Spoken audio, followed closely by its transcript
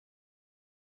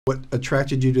what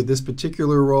attracted you to this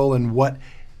particular role, and what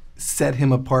set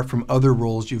him apart from other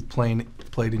roles you've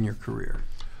played in your career?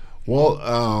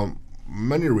 Well,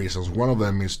 many reasons. One of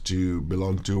them is to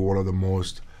belong to one of the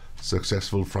most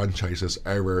successful franchises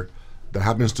ever that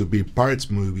happens to be pirates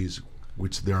movies,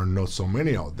 which there are not so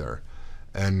many out there.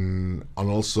 And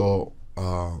also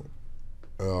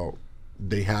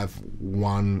they have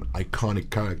one iconic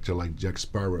character like Jack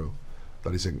Sparrow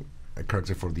that is a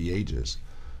character for the ages.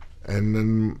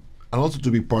 And also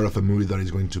to be part of a movie that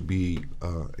is going to be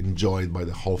enjoyed by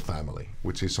the whole family,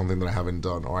 which is something that I haven't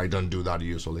done, or I don't do that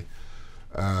usually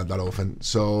that often.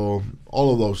 So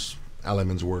all of those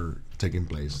elements were taking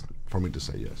place for me to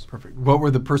say yes. Perfect. What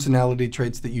were the personality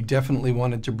traits that you definitely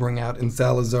wanted to bring out in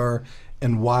Salazar,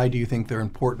 and why do you think they're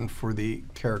important for the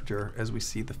character as we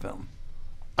see the film?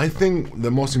 I think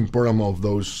the most important of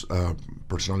those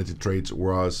personality traits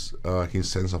was his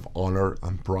sense of honor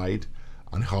and pride,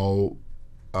 and how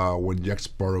when Jack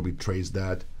Sparrow betrays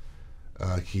that,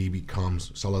 he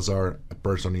becomes Salazar, a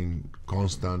person in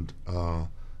constant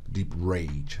deep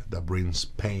rage that brings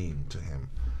pain to him,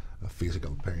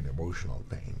 physical pain, emotional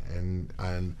pain,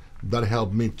 and that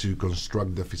helped me to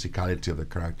construct the physicality of the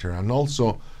character, and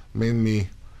also made me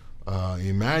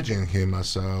imagine him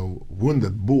as a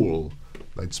wounded bull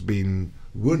that's been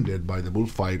wounded by the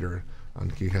bullfighter,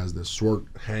 and he has the sword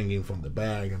hanging from the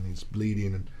back and he's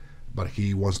bleeding, but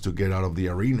he wants to get out of the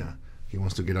arena. He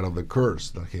wants to get out of the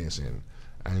curse that he is in,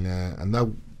 and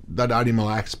that animal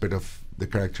aspect of the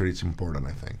character is important,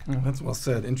 I think. Oh, that's well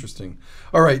said. Interesting.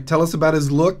 All right, tell us about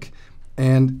his look.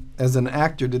 And as an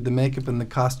actor, did the makeup and the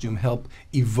costume help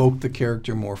evoke the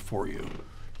character more for you?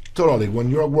 Totally.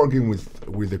 When you're working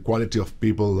with the quality of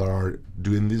people that are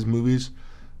doing these movies,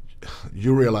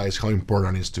 you realize how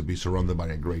important it is to be surrounded by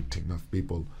a great team of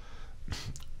people.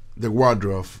 The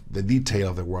wardrobe, the detail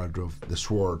of the wardrobe, the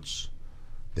swords,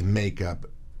 the makeup,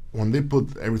 when they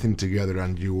put everything together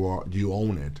and you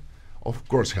own it, of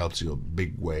course helps you a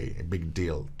big way, a big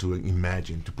deal to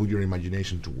imagine, to put your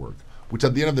imagination to work, which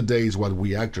at the end of the day is what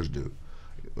we actors do.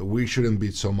 We shouldn't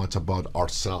be so much about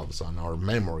ourselves and our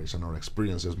memories and our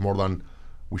experiences, more than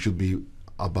we should be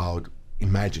about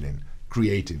imagining,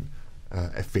 creating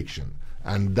a fiction.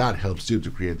 And that helps you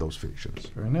to create those fictions.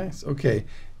 Very nice. Okay.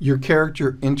 Your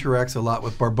character interacts a lot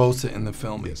with Barbossa in the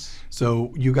film. Yes.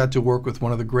 So you got to work with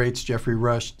one of the greats, Geoffrey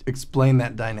Rush. Explain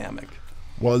that dynamic.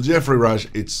 Well, Geoffrey Rush,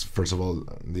 it's first of all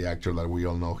the actor that we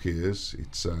all know he is.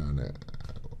 It's an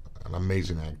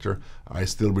amazing actor. I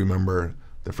still remember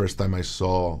the first time I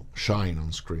saw Shine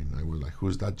on screen. I was like,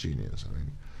 who's that genius? I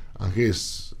mean, and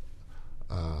he's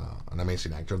an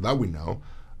amazing actor that we know,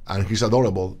 and he's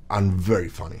adorable and very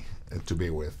funny to be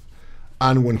with.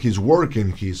 And when he's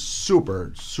working, he's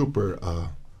super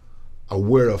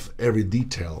aware of every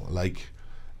detail.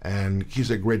 And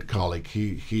he's a great colleague.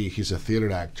 He's a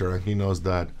theater actor, and he knows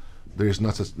that there is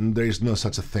no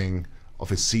such a thing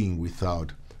of a scene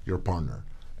without your partner.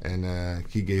 And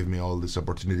he gave me all this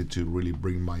opportunity to really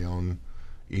bring my own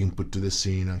input to the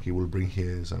scene, and he will bring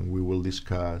his, and we will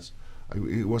discuss.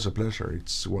 It was a pleasure.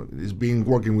 It's been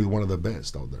working with one of the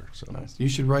best out there. So. Nice. You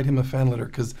should write him a fan letter,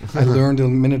 because I learned a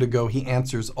minute ago he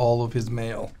answers all of his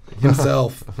mail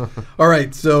himself. All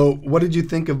right, so what did you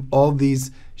think of all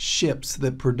these ships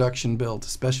that production built,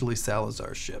 especially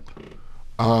Salazar's ship?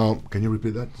 Can you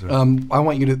repeat that? I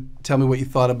want you to tell me what you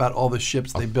thought about all the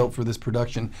ships they built for this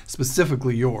production,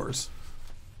 specifically yours.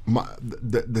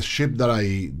 The ship that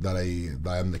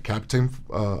I am the captain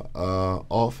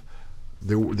of,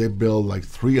 they built like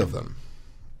 3 of them,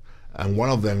 and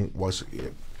one of them was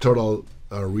a total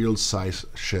real size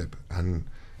ship. And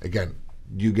again,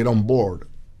 you get on board,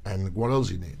 and what else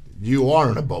you need? You are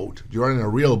on a boat. You are in a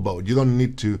real boat. You don't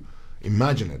need to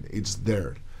imagine it. It's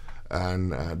there.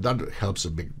 And that helps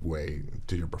a big way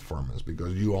to your performance,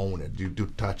 because you own it, you do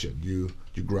touch it, you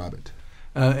grab it.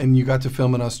 And you got to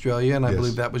film in Australia, and I Yes.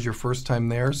 believe that was your first time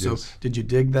there. So Yes. did you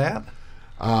dig that?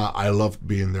 I loved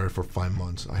being there for 5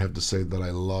 months. I have to say that I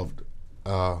loved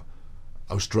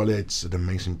Australia. It's an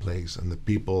amazing place, and the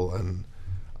people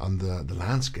and the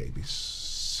landscape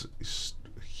is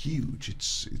huge.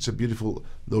 It's a beautiful,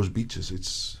 those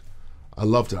beaches. I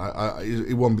loved it.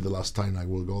 It won't be the last time I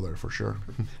will go there, for sure.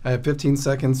 I have 15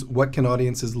 seconds. What can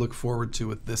audiences look forward to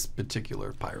with this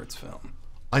particular Pirates film?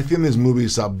 I think this movie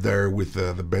is up there with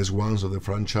the best ones of the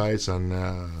franchise, and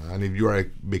if you are a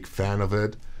big fan of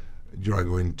it, you are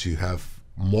going to have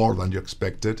more than you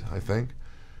expected, I think.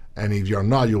 And if you're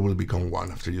not, you will become one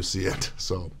after you see it.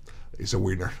 So it's a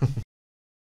winner.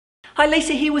 Hi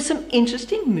Lisa here with some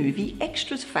interesting movie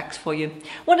extras facts for you.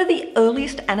 One of the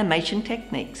earliest animation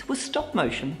techniques was stop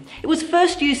motion. It was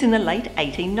first used in the late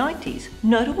 1890s.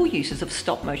 Notable uses of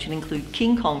stop motion include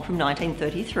King Kong from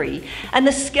 1933 and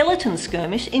the Skeleton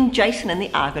Skirmish in Jason and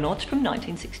the Argonauts from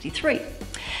 1963.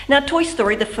 Now, Toy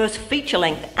Story, the first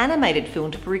feature-length animated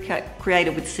film to be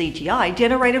created with CGI,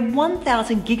 generated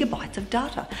 1,000 gigabytes of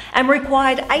data and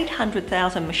required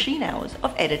 800,000 machine hours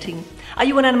of editing. Are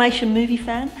you an animation movie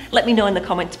fan? Let me know in the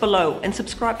comments below and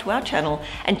subscribe to our channel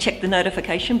and check the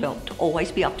notification bell to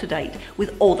always be up to date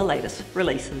with all the latest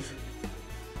releases.